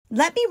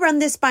Let me run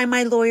this by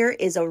my lawyer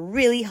is a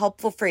really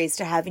helpful phrase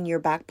to have in your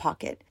back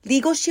pocket.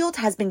 Legal Shield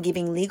has been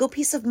giving legal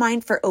peace of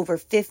mind for over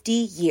 50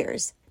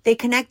 years. They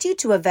connect you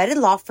to a vetted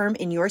law firm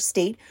in your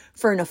state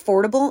for an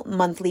affordable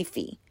monthly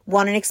fee.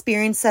 Want an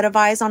experienced set of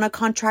eyes on a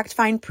contract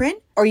fine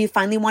print? Or you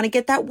finally want to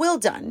get that will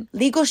done?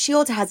 Legal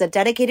Shield has a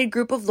dedicated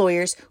group of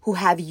lawyers who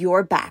have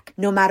your back,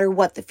 no matter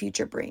what the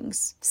future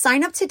brings.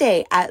 Sign up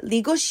today at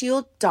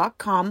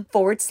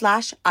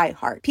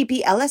LegalShield.com/iHeart.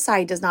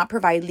 PPLSI does not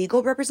provide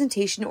legal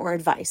representation or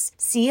advice.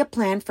 See a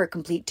plan for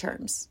complete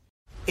terms.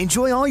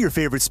 Enjoy all your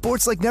favorite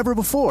sports like never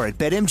before at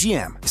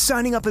BetMGM.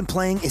 Signing up and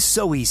playing is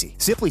so easy.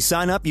 Simply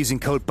sign up using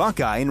code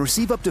Buckeye and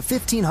receive up to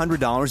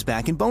 $1,500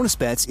 back in bonus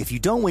bets if you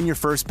don't win your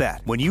first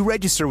bet. When you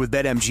register with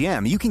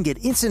BetMGM, you can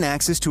get instant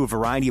access to a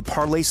variety of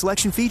parlay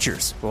selection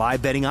features,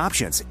 live betting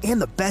options,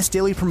 and the best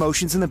daily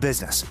promotions in the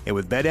business. And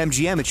with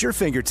BetMGM at your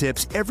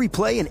fingertips, every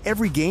play and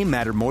every game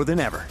matter more than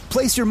ever.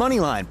 Place your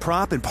moneyline,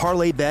 prop, and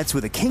parlay bets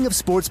with the king of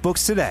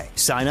sportsbooks today.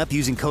 Sign up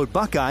using code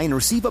Buckeye and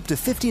receive up to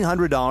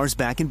 $1,500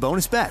 back in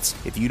bonus bets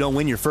if you don't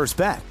win your first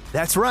bet.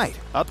 That's right,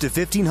 up to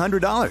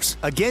 $1,500.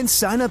 Again,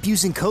 sign up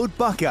using code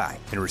Buckeye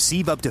and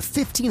receive up to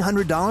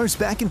 $1,500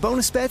 back in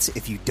bonus bets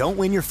if you don't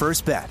win your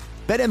first bet.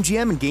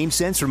 BetMGM and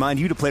GameSense remind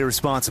you to play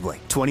responsibly.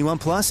 21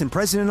 plus and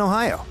present in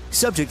Ohio.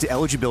 Subject to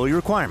eligibility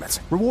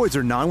requirements. Rewards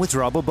are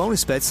non-withdrawable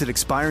bonus bets that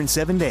expire in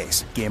 7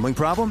 days. Gambling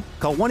problem?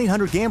 Call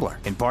 1-800-GAMBLER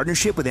in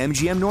partnership with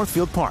MGM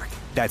Northfield Park.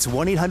 That's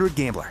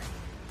 1-800-GAMBLER.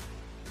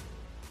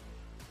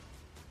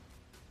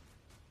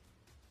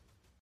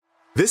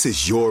 This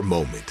is your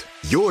moment,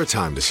 your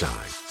time to shine,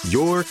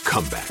 your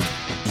comeback.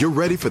 You're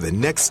ready for the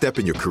next step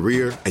in your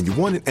career, and you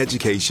want an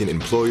education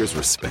employers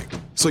respect.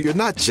 So you're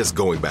not just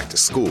going back to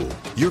school,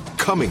 you're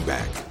coming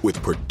back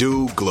with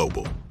Purdue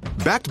Global.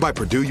 Backed by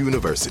Purdue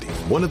University,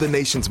 one of the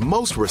nation's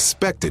most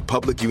respected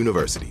public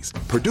universities,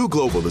 Purdue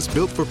Global is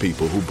built for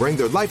people who bring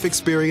their life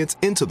experience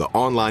into the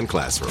online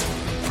classroom.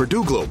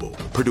 Purdue Global,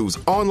 Purdue's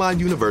online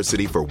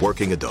university for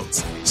working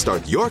adults.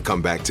 Start your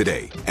comeback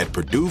today at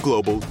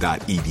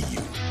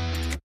purdueglobal.edu.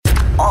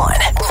 On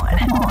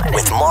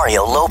with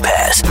Mario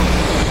Lopez.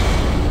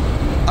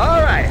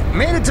 All right,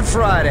 made it to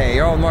Friday.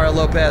 Your old Mario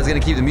Lopez going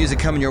to keep the music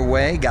coming your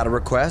way. Got a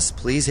request?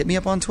 Please hit me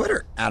up on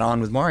Twitter at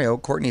On With Mario.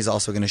 Courtney's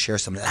also going to share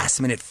some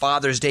last-minute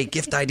Father's Day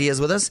gift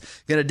ideas with us.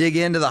 Going to dig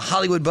into the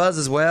Hollywood buzz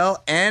as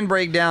well and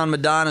break down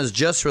Madonna's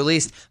just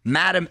released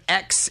Madam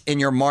X in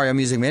your Mario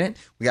Music Minute.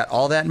 We got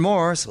all that and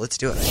more, so let's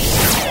do it.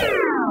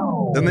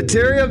 The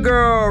Material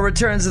Girl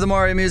returns to the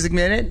Mario Music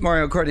Minute.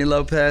 Mario Courtney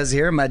Lopez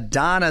here.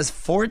 Madonna's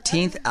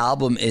 14th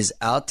album is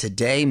out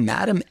today,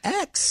 Madam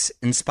X,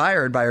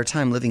 inspired by her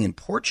time living in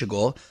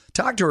Portugal.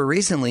 Talked to her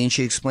recently, and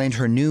she explained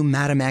her new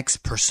Madam X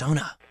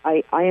persona.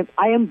 I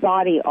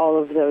embody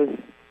all of those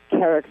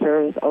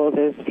characters, all of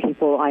those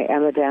people. I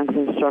am a dance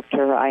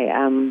instructor. I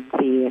am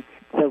the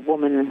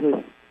woman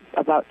who's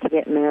about to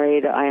get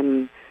married.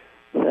 I'm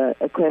the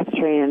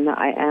equestrian.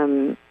 I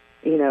am,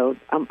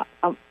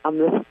 I'm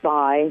the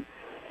spy.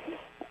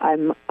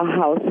 I'm a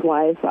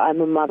housewife. I'm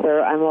a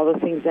mother. I'm all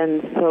those things,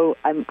 and so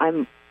I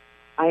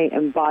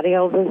embody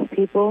all those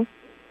people.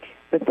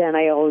 But then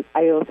I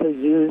also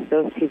use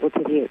those people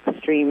to the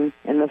extreme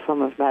in the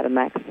form of Madam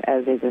X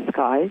as a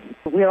disguise.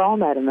 We're all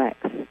Madam X,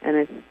 and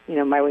it's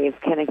my way of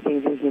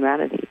connecting to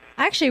humanity.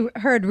 I actually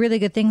heard really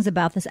good things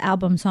about this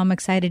album, so I'm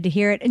excited to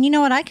hear it. And you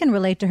know what? I can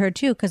relate to her,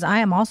 too, because I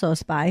am also a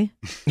spy.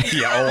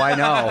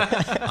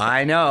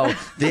 I know.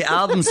 The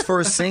album's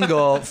first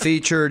single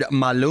featured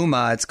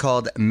Maluma. It's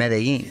called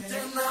Medellin.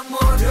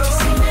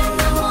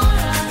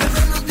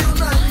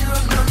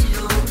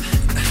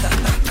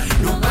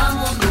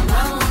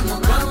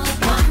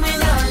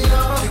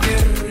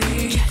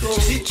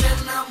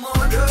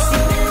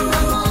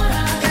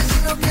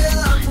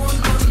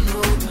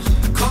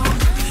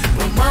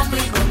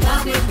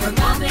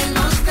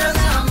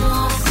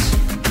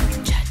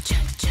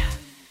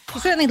 She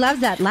certainly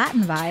loves that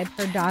Latin vibe.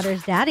 Her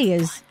daughter's daddy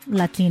is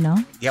Latino.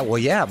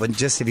 Yeah, but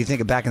just if you think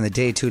of back in the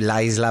day, too, La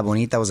Isla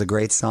Bonita was a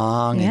great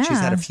song, and she's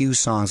had a few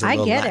songs with a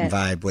little Latin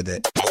vibe with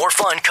it. More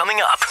fun coming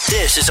up.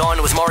 This is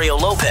On with Mario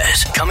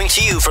Lopez, coming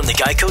to you from the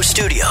Geico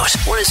Studios.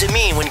 What does it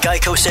mean when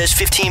Geico says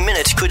 15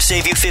 minutes could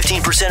save you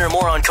 15% or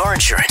more on car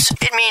insurance?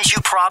 It means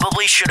you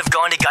probably should have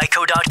gone to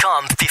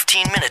geico.com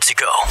 15 minutes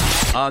ago.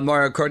 On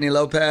Mario Courtney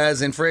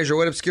Lopez and Fraser,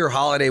 what obscure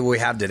holiday will we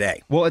have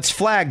today? Well, it's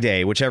Flag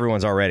Day, which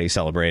everyone's already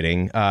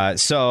celebrating.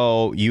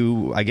 So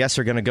you, I guess,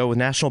 are going to go with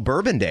National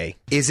Bourbon Day.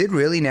 Is it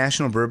really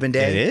National Bourbon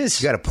Day? It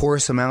is. You got to pour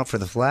some out for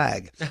the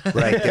flag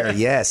right there.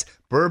 Yes.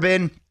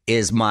 Bourbon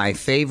is my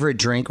favorite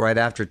drink right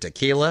after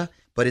tequila,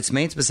 but it's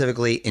made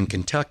specifically in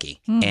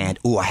Kentucky. And,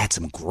 I had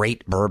some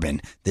great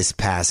bourbon this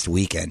past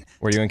weekend.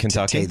 Were you in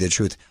Kentucky? To tell you the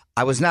truth,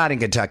 I was not in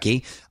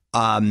Kentucky.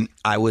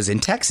 I was in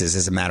Texas,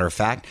 as a matter of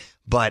fact.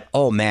 But,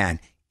 oh, man,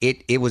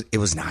 it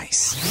was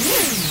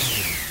nice.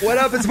 What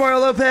up? It's Mario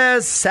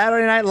Lopez.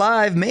 Saturday Night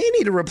Live may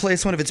need to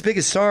replace one of its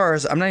biggest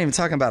stars. I'm not even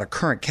talking about a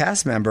current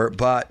cast member,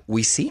 but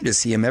we seem to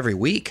see him every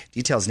week.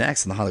 Details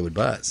next on the Hollywood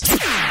Buzz.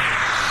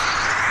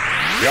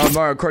 You're on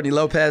Mario, Courtney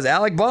Lopez.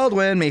 Alec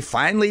Baldwin may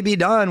finally be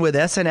done with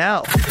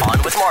SNL.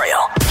 On with Mario,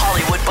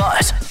 Hollywood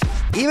Buzz.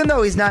 Even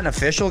though he's not an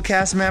official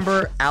cast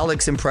member,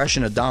 Alec's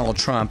impression of Donald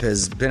Trump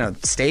has been a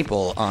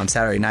staple on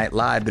Saturday Night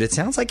Live, but it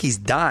sounds like he's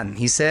done.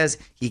 He says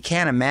he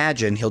can't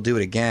imagine he'll do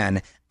it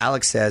again.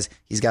 Alex says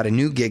he's got a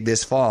new gig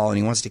this fall and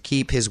he wants to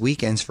keep his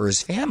weekends for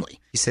his family.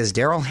 He says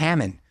Daryl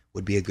Hammond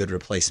would be a good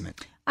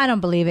replacement. I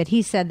don't believe it.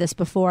 He said this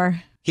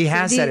before. He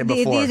has said it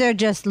before. These are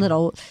just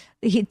little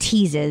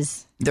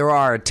teases. There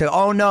are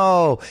oh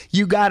no,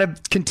 you got to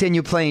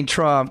continue playing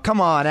Trump. Come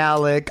on,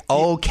 Alec.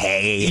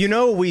 Okay. You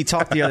know, we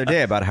talked the other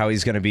day about how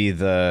he's going to be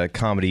the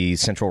Comedy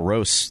Central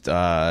roast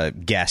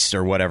guest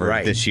or whatever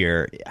this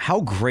year.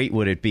 How great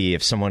would it be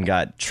if someone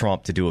got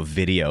Trump to do a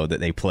video that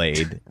they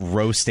played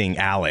roasting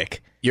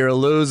Alec? You're a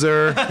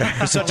loser.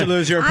 You're such a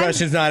loser. Your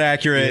impression's not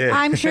accurate. Yeah.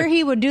 I'm sure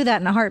he would do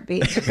that in a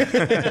heartbeat.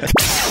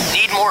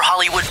 Need more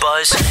Hollywood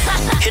buzz?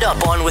 Hit up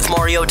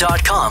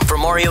onwithmario.com for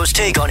Mario's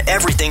take on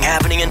everything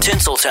happening in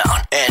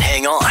Tinseltown. And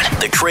hang on,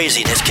 the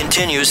craziness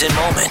continues in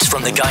moments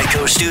from the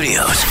Geico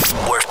Studios,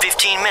 where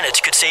 15 minutes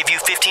could save you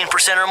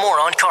 15% or more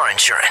on car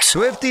insurance.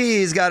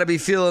 Swifties got to be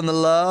feeling the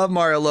love.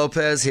 Mario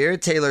Lopez here.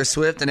 Taylor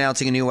Swift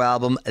announcing a new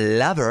album,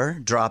 Lover,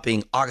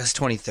 dropping August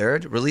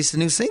 23rd. Released a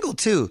new single,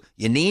 too.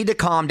 You Need to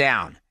Calm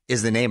Down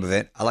is the name of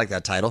it. I like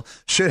that title.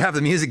 Should have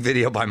the music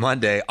video by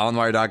Monday.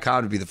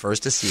 OnMario.com to be the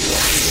first to see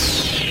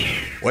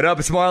it. What up?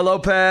 It's Mario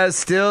Lopez.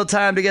 Still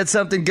time to get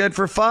something good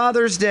for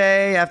Father's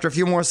Day. After a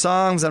few more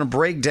songs, I'm going to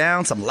break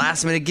down some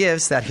last-minute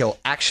gifts that he'll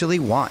actually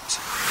want.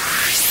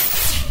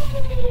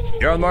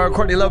 You're on Mario,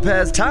 Courtney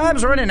Lopez.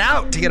 Time's running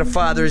out to get a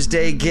Father's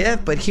Day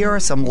gift, but here are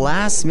some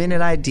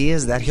last-minute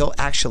ideas that he'll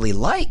actually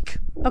like.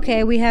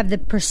 Okay, we have the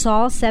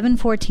Persol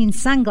 714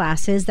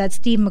 sunglasses that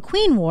Steve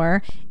McQueen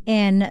wore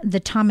in the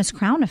Thomas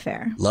Crown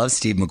Affair. Love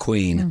Steve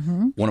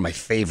McQueen. One of my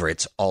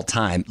favorites all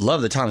time.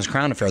 Love the Thomas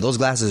Crown Affair. Those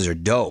glasses are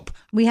dope.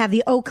 We have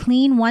the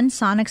Oclean One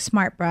Sonic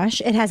Smart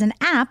Brush. It has an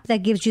app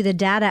that gives you the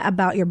data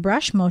about your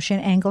brush motion,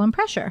 angle, and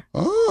pressure.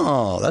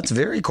 Oh, that's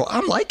very cool.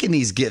 I'm liking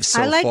these gifts so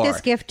far. I like this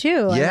gift,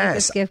 too.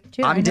 Yes.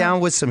 I'm down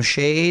with some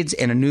shades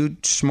and a new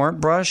smart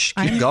brush.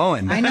 Keep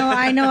going.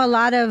 I know a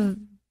lot of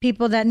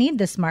people that need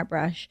the smart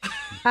brush.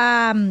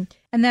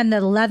 And then the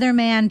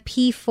Leatherman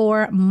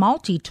P4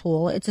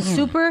 multi-tool. It's a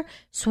super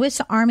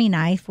Swiss Army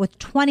knife with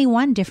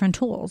 21 different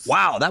tools.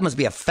 Wow, that must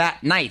be a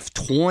fat knife.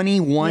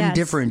 21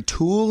 different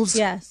tools?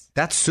 Yes.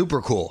 That's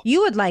super cool.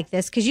 You would like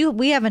this because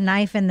we have a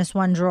knife in this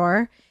one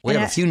drawer. We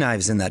have a few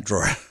knives in that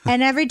drawer.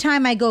 And every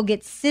time I go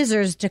get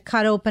scissors to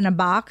cut open a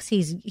box,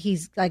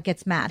 he's like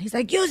gets mad. He's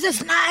like, use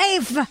this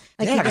knife.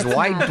 Because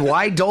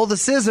why dull the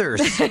scissors?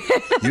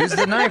 Use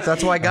the knife.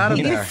 That's why I got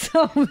him there.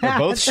 So they're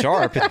both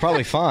sharp. It's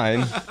probably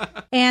fine.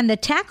 And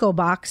the Taco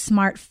Box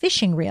Smart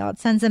Fishing Reel. It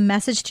sends a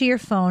message to your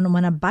phone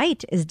when a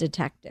bite is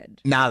detected.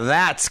 Now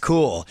that's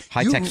cool.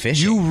 High-tech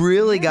fishing. You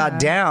really got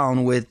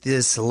down with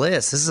this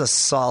list. This is a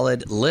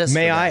solid list.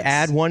 May I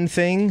add one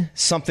thing?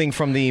 Something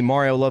from the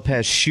Mario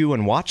Lopez shoe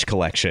and watch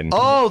collection.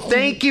 Oh,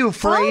 thank you,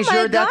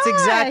 Frazier. That's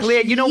exactly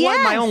it. You know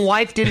what? My own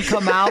wife didn't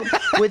come out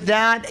with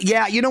that.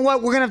 Yeah, you know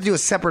what? We're going to have to do a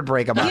separate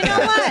break about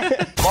that.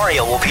 What?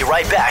 Mario will be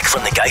right back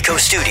from the Geico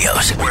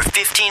Studios, where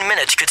 15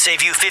 minutes could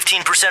save you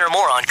 15% or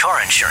more on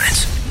car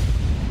insurance.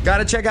 Got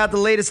to check out the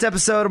latest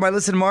episode of my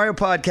Listen to Mario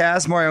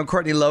podcast. Mario and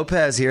Courtney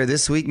Lopez here.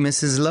 This week,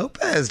 Mrs.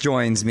 Lopez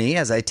joins me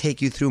as I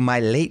take you through my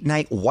late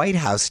night White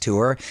House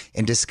tour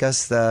and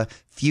discuss the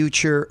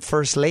future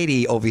First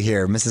Lady over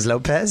here, Mrs.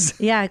 Lopez.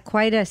 Yeah,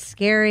 quite a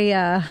scary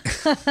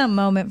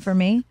moment for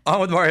me.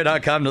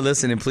 OnWithMario.com to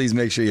listen, and please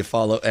make sure you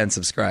follow and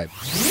subscribe.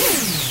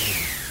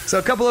 So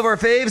a couple of our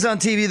faves on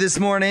TV this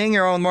morning.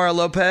 You're on Mario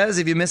Lopez.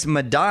 If you missed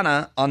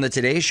Madonna on the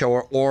Today Show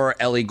or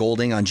Ellie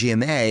Goulding on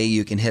GMA,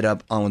 you can hit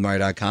up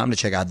onwithmario.com to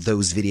check out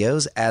those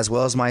videos, as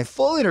well as my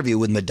full interview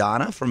with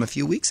Madonna from a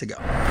few weeks ago.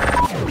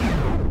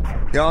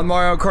 You're on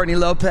Mario, Courtney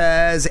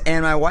Lopez,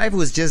 and my wife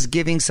was just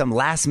giving some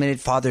last-minute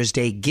Father's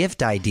Day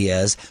gift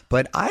ideas,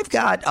 but I've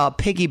got a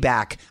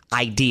piggyback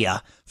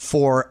idea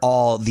for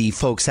all the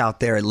folks out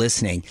there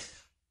listening.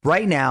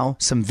 Right now,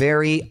 some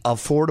very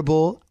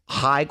affordable,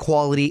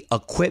 high-quality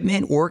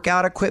equipment,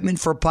 workout equipment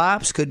for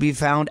pops could be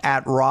found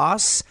at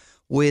Ross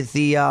with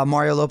the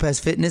Mario Lopez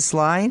Fitness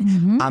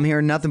line. I'm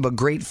hearing nothing but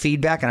great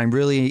feedback, and I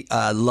really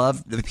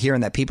love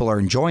hearing that people are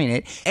enjoying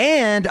it.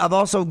 And I've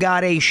also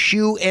got a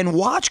shoe and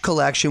watch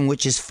collection,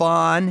 which is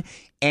fun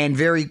and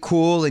very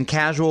cool and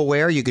casual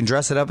wear. You can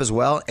dress it up as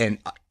well, and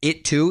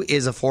it, too,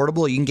 is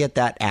affordable. You can get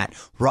that at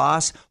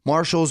Ross,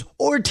 Marshalls,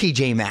 or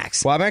TJ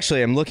Maxx. Well,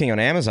 I'm looking on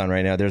Amazon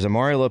right now. There's a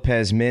Mario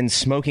Lopez men's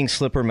smoking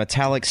slipper,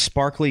 metallic,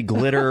 sparkly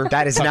glitter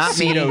that is not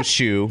me.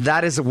 Shoe.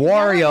 That is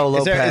Wario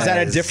Lopez. Is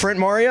that a different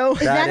Mario?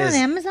 Is that on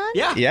Amazon?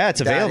 Yeah, it's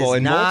available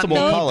in multiple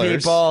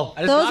colors. Those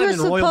are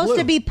supposed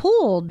to be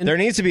pooled. There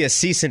needs to be a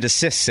cease and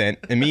desist sent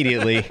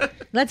immediately.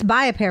 Let's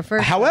buy a pair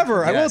first.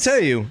 However, I will tell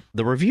you,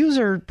 the reviews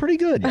are pretty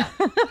good.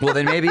 Well,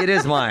 then maybe it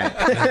is mine.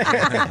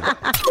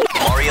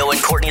 Mario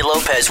and Courtney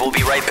Lopez will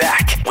be right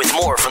back with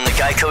more from the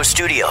Geico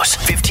Studios.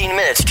 15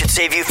 minutes could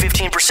save you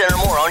 15% or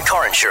more on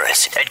car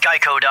insurance at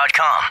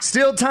geico.com.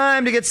 Still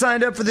time to get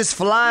signed up for this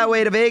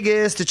flyaway to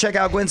Vegas to check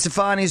out Gwen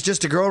Stefani's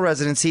Just a Girl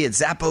residency at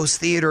Zappos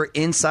Theater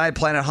inside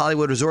Planet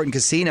Hollywood Resort and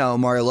Casino.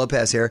 Mario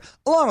Lopez here,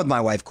 along with my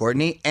wife,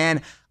 Courtney.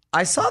 And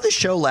I saw the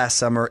show last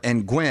summer,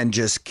 and Gwen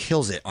just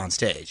kills it on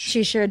stage.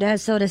 She sure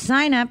does. So to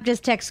sign up,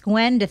 just text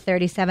Gwen to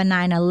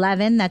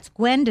 37911. That's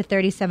Gwen to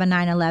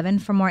 37911.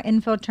 For more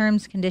info,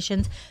 terms,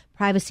 conditions,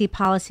 privacy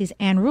policies,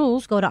 and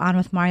rules, go to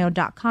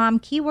onwithmario.com,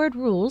 keyword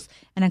rules,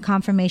 and a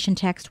confirmation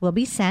text will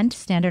be sent.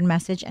 Standard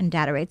message and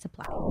data rates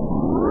apply.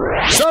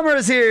 Summer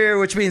is here,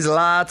 which means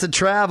lots of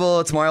travel.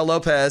 It's Mario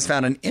Lopez.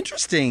 Found an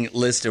interesting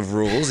list of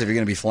rules if you're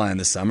going to be flying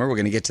this summer. We're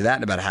going to get to that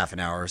in about a half an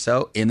hour or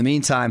so. In the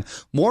meantime,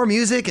 more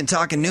music and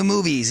talking new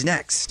movies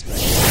next.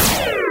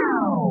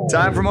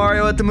 Time for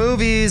Mario at the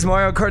Movies.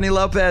 Mario Courtney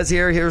Lopez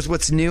here. Here's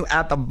what's new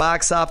at the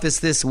box office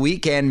this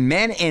weekend.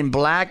 Men in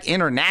Black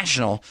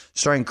International,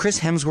 starring Chris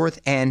Hemsworth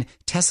and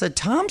Tessa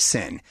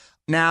Thompson.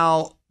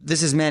 Now,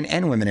 this is Men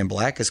and Women in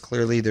Black, because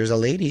clearly there's a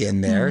lady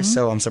in there,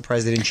 so I'm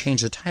surprised they didn't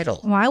change the title.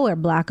 Well, I wear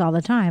black all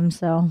the time,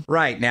 so.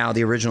 Right. Now,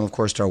 the original, of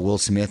course, star Will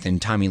Smith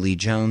and Tommy Lee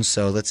Jones,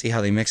 so let's see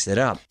how they mixed it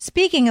up.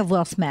 Speaking of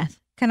Will Smith,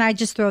 can I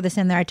just throw this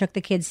in there? I took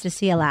the kids to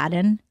see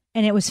Aladdin,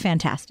 and it was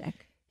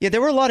fantastic. Yeah,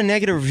 there were a lot of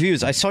negative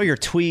reviews. I saw your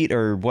tweet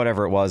or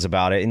whatever it was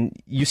about it, and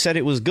you said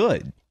it was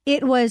good.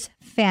 It was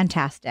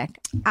fantastic.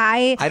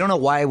 I don't know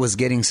why it was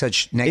getting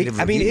such negative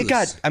reviews. It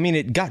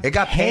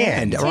got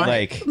panned.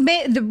 Right.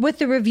 With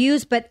the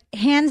reviews, but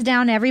hands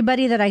down,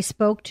 everybody that I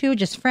spoke to,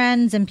 just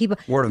friends and people.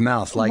 Word of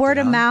mouth. Word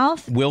of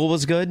mouth. Will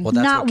was good? Well,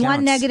 that's not what one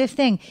counts. negative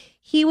thing.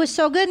 He was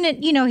so good.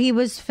 And, he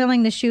was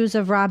filling the shoes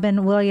of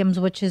Robin Williams,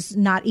 which is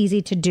not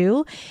easy to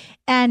do.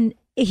 And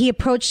he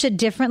approached it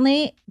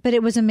differently, but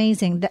it was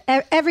amazing.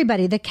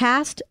 Everybody, the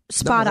cast,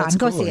 spot on.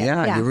 Go cool. see it.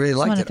 Yeah, you really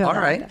liked it. All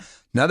right.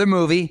 Another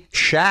movie,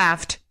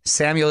 Shaft.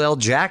 Samuel L.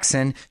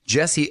 Jackson,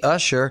 Jesse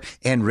Usher,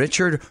 and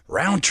Richard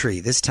Roundtree.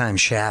 This time,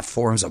 Shaft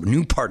forms a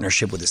new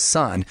partnership with his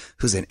son,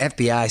 who's an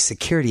FBI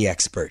security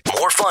expert.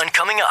 More fun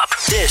coming up.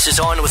 This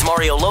is On with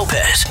Mario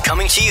Lopez,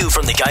 coming to you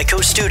from the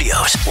Geico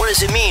Studios. What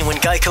does it mean when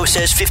Geico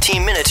says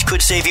 15 minutes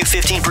could save you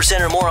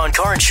 15% or more on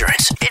car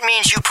insurance? It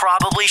means you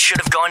probably should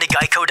have gone to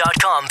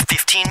geico.com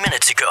 15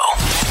 minutes ago.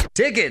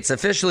 Tickets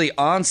officially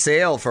on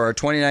sale for our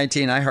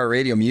 2019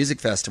 iHeartRadio Music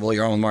Festival.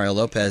 You're on with Mario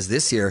Lopez.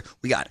 This year,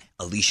 we got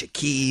Alicia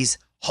Keys,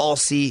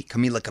 Halsey,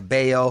 Camila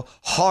Cabello,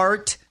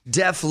 Heart,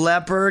 Def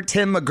Leppard,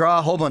 Tim McGraw,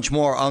 a whole bunch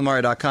more on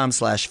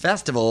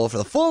Mario.com/festival for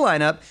the full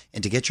lineup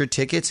and to get your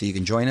tickets so you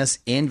can join us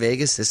in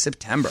Vegas this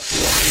September.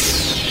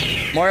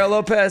 Mario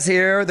Lopez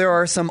here. There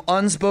are some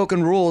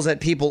unspoken rules that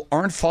people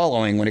aren't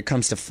following when it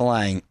comes to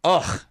flying.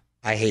 Ugh,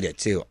 I hate it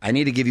too. I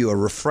need to give you a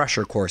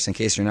refresher course in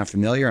case you're not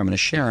familiar. I'm going to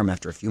share them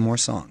after a few more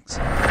songs.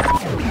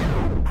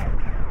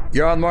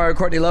 You're on Mario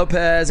Courtney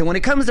Lopez, and when it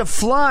comes to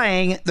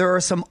flying, there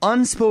are some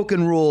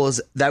unspoken rules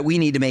that we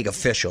need to make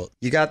official.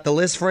 You got the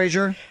list,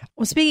 Frazier?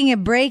 Well, speaking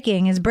of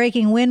breaking, is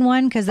breaking win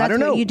one? Because that's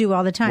what you do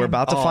all the time. We're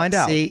about to find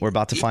out. We're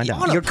about to find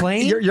out. On a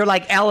plane? You're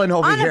like Ellen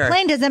over here. On a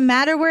plane, does it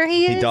matter where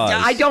he is? He does.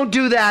 I don't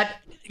do that.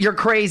 You're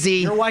crazy.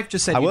 Your wife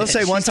just said I will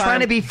say one She's time. trying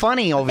to be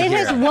funny over It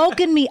here. has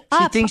woken me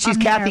up. She thinks she's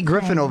on Kathy the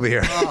Griffin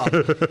airplane.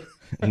 over here.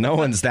 No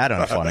one's that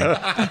unfunny.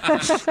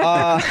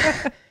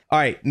 All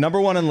right, number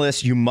one on the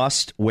list, you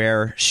must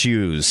wear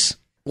shoes.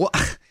 Well,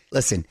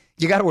 listen,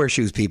 you got to wear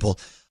shoes, people.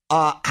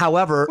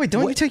 However, Wait,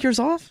 don't you take yours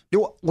off?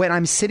 When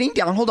I'm sitting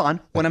down, hold on.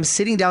 When I'm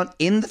sitting down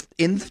in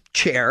the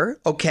chair,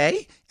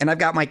 okay, and I've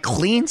got my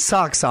clean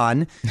socks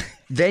on,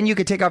 then you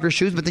can take off your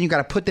shoes, but then you got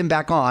to put them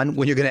back on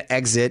when you're going to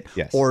exit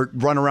or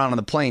run around on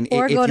the plane.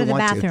 Or if go to you the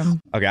want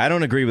bathroom. Okay, I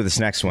don't agree with this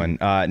next one.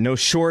 No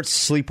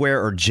shorts,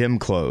 sleepwear, or gym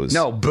clothes.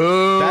 No,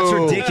 boo. That's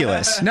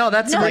ridiculous. No,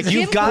 that's like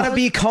gym you've got to clothes.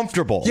 be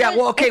comfortable. Yeah,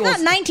 well, okay. It's not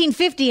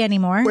 1950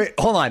 anymore. Wait,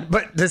 hold on.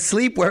 But the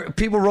sleepwear,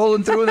 people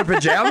rolling through in their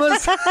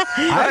pajamas?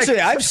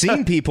 Actually, I've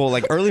seen people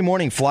like early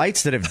morning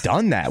flights that have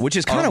done that, which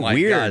is kind of my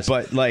weird. gosh.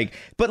 But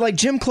like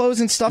gym clothes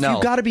and stuff, No.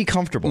 you've got to be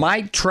comfortable.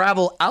 My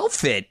travel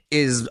outfit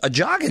is a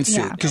jogging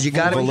suit because you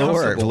got to be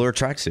comfortable. velour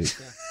tracksuit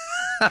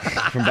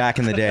from back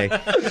in the day.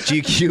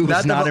 GQ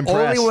was not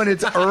impressed. Only when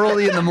it's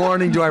early in the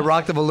morning do I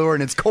rock the velour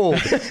and it's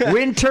cold.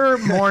 Winter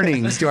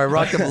mornings do I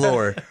rock the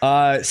velour.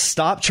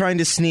 Stop trying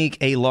to sneak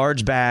a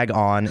large bag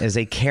on as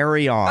a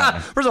carry-on.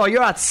 First of all,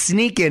 you're not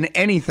sneaking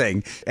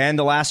anything. And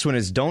the last one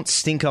is don't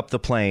stink up the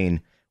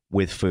plane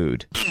with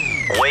food.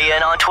 Weigh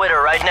in on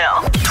Twitter right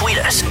now. Tweet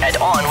us at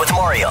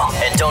OnWithMario.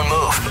 And don't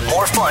move.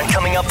 More fun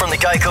coming up from the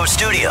Geico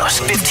Studios.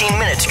 15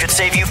 minutes could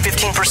save you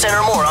 15%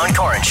 or more on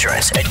car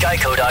insurance at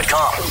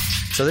Geico.com.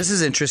 So this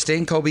is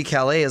interesting. Colby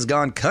Calais has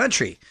gone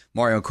country.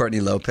 Mario and Courtney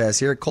Lopez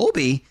here.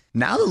 Colby,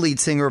 now the lead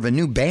singer of a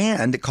new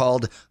band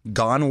called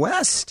Gone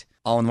West.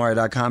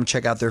 AllInMario.com.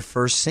 Check out their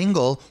first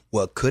single,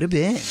 What Could Have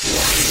Been.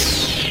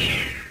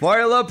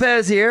 Mario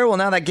Lopez here. Well,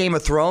 now that Game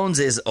of Thrones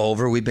is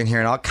over, we've been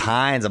hearing all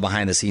kinds of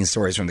behind-the-scenes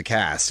stories from the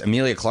cast.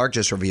 Emilia Clarke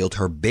just revealed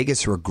her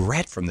biggest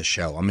regret from the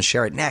show. I'm going to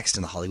share it next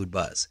in the Hollywood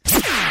Buzz.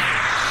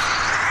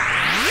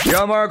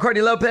 Yo, Mario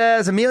Courtney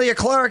Lopez. Emilia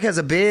Clarke has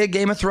a big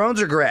Game of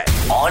Thrones regret.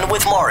 On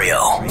with Mario,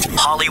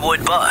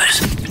 Hollywood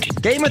Buzz.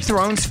 Game of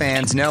Thrones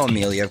fans know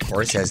Emilia, of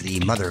course, as the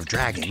Mother of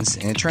Dragons,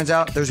 and it turns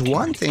out there's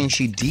one thing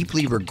she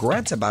deeply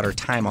regrets about her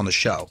time on the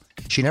show.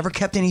 She never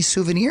kept any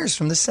souvenirs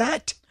from the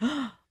set.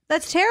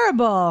 That's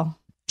terrible.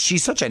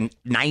 She's such a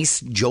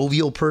nice,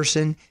 jovial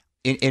person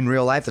in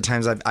real life. The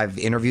times I've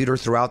interviewed her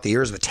throughout the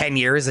years, the 10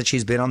 years that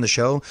she's been on the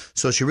show.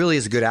 So she really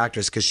is a good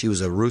actress because she was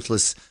a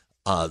ruthless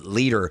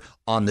leader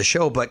on the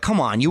show. But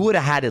come on, you would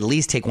have had at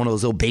least take one of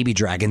those little baby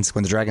dragons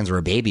when the dragons were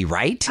a baby,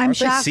 right? I'm Aren't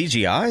they shocked.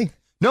 CGI?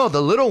 No, the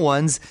little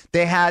ones,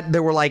 they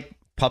were like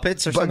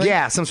Puppets or something?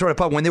 Yeah, some sort of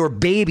puppet when they were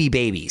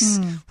babies.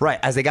 Right.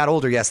 As they got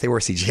older, yes, they were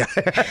CGI.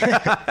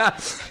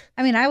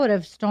 I mean, I would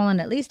have stolen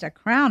at least a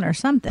crown or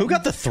something. Who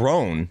got the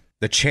throne?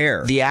 The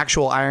chair. The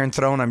actual Iron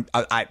Throne,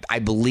 I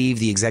believe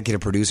the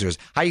executive producers.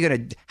 How are you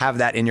going to have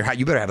that in your house?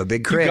 You better have a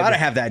big crib. You got to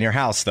have that in your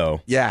house,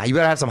 though. Yeah, you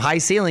better have some high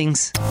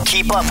ceilings.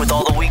 Keep up with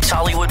all the week's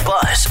Hollywood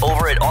buzz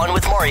over at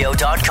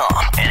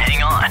OnWithMario.com. And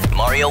hang on,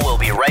 Mario will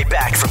be right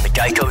back from the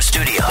Geico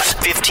Studios.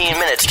 15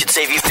 minutes could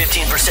save you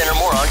 15% or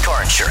more on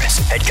car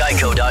insurance at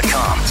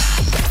Geico.com.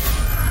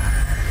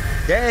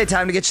 Okay,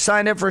 time to get you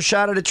signed up for a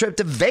shot at a trip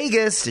to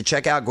Vegas to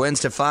check out Gwen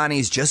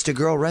Stefani's Just a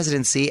Girl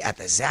residency at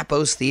the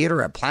Zappos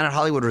Theater at Planet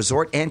Hollywood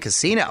Resort and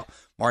Casino.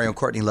 Mario and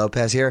Courtney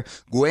Lopez here.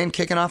 Gwen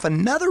kicking off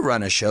another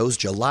run of shows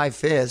July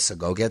 5th, so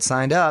go get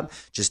signed up.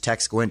 Just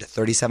text Gwen to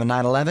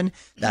 37911.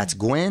 That's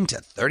Gwen to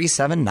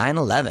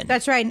 37911.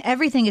 That's right, and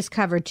everything is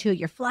covered, too.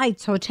 Your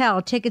flights,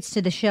 hotel, tickets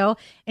to the show,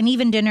 and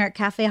even dinner at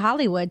Cafe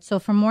Hollywood. So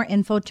for more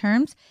info,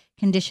 terms,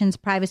 conditions,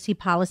 privacy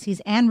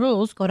policies, and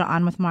rules, go to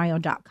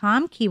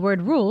onwithmario.com.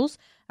 Keyword rules.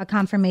 A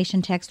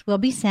confirmation text will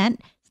be sent.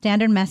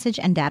 Standard message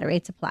and data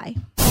rates apply.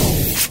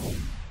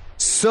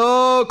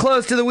 So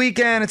close to the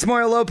weekend. It's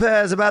Mario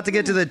Lopez about to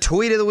get to the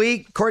tweet of the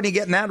week. Courtney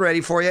getting that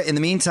ready for you. In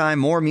the meantime,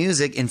 more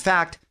music. In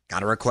fact,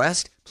 got a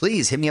request?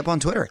 Please hit me up on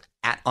Twitter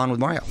at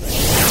OnWithMario.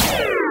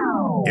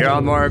 You're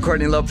on Mario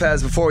Courtney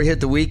Lopez. Before we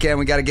hit the weekend,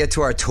 we got to get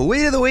to our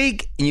tweet of the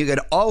week. And you could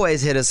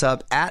always hit us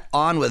up at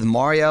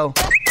OnWithMario.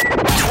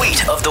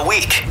 Tweet of the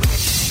week.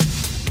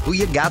 Who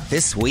you got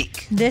this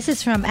week? This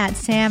is from at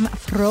Sam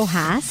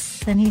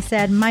Frojas, and he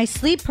said, my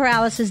sleep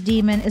paralysis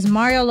demon is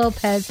Mario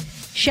Lopez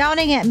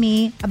shouting at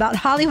me about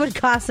Hollywood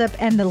gossip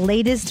and the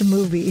latest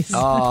movies.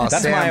 Oh,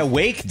 that's Sam. my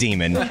awake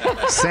demon.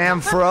 Sam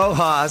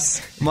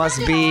Frojas must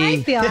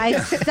be...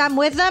 I'm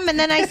with them and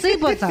then I sleep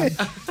with them.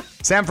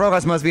 Sam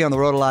Frojas must be on the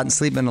road a lot and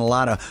sleeping in a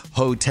lot of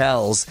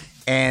hotels.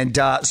 And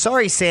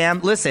sorry, Sam.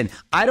 Listen,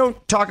 I don't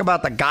talk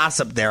about the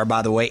gossip there,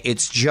 by the way.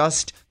 It's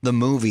just the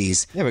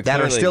movies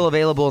that are still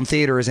available in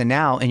theaters and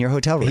now in your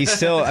hotel room. He's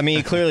still,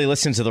 he clearly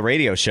listens to the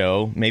radio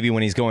show, maybe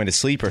when he's going to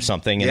sleep or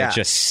something, and it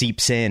just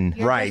seeps in.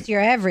 Right.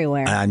 You're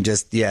everywhere. I'm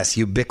just,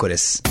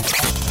 ubiquitous.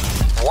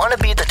 Want to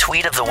be the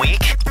tweet of the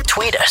week?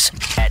 Tweet us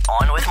at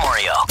On With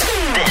Mario.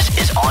 This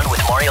is On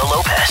With Mario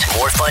Lopez.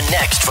 More fun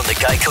next from the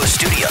Geico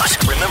Studios.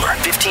 Remember,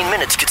 15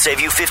 minutes could save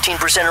you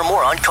 15% or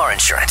more on car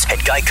insurance at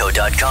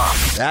Geico.com.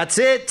 That's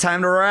it.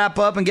 Time to wrap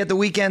up and get the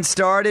weekend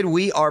started.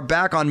 We are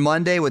back on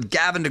Monday with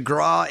Gavin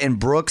DeGraw and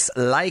Brooks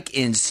Like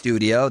in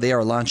studio. They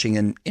are launching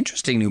an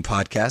interesting new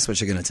podcast, which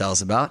they're going to tell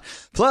us about.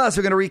 Plus,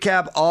 we're going to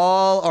recap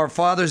all our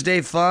Father's Day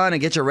fun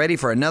and get you ready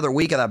for another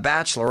week of The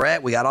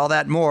Bachelorette. We got all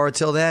that more.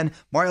 Till then,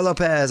 Mario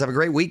Lopez. Have a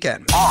great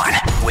weekend. On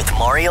with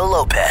Mario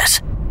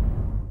Lopez.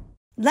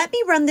 Let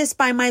me run this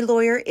by my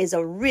lawyer is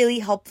a really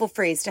helpful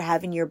phrase to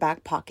have in your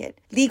back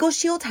pocket. Legal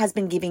Shield has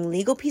been giving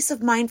legal peace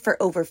of mind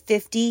for over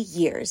 50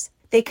 years.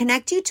 They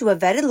connect you to a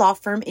vetted law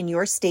firm in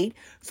your state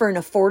for an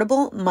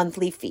affordable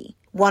monthly fee.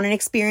 Want an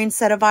experienced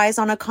set of eyes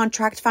on a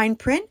contract fine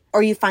print?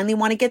 Or you finally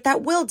want to get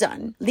that will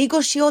done? Legal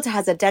Shield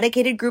has a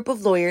dedicated group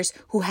of lawyers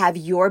who have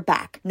your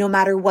back, no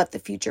matter what the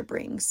future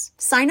brings.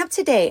 Sign up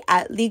today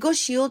at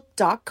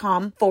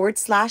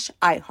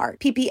LegalShield.com/iHeart.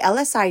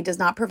 PPLSI does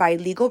not provide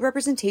legal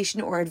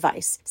representation or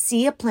advice.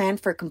 See a plan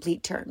for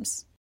complete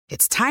terms.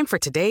 It's time for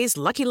today's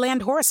Lucky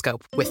Land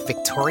horoscope with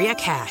Victoria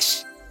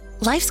Cash.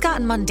 Life's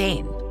gotten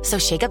mundane, so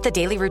shake up the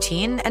daily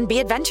routine and be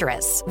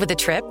adventurous with a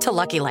trip to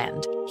Lucky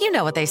Land. You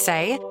know what they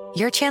say.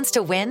 Your chance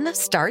to win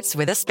starts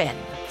with a spin.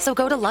 So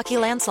go to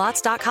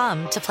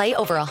LuckyLandSlots.com to play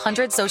over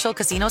 100 social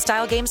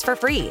casino-style games for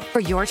free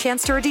for your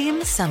chance to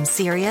redeem some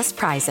serious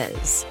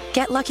prizes.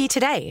 Get lucky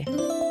today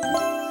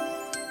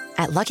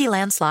at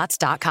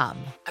LuckyLandSlots.com.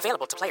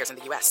 Available to players in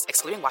the U.S.,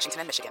 excluding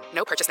Washington and Michigan.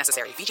 No purchase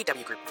necessary.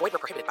 VGW Group. Void where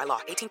prohibited by law.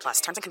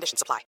 18+. Terms and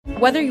conditions apply.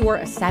 Whether you're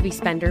a savvy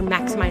spender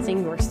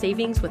maximizing your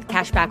savings with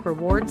cashback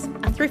rewards,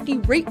 a thrifty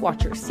rate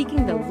watcher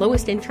seeking the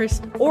lowest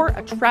interest, or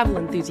a travel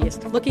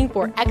enthusiast looking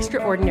for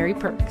extraordinary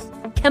perks,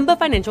 Kemba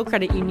Financial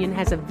Credit Union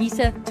has a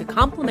visa to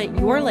complement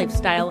your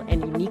lifestyle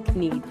and unique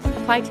needs.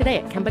 Apply today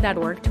at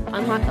Kemba.org to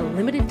unlock a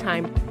limited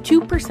time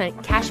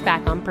 2% cash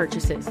back on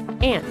purchases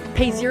and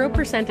pay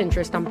 0%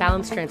 interest on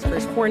balance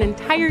transfers for an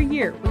entire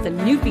year with a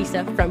new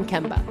visa from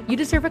Kemba. You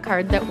deserve a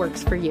card that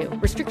works for you.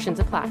 Restrictions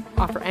apply.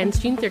 Offer ends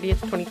June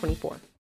 30th, 2024.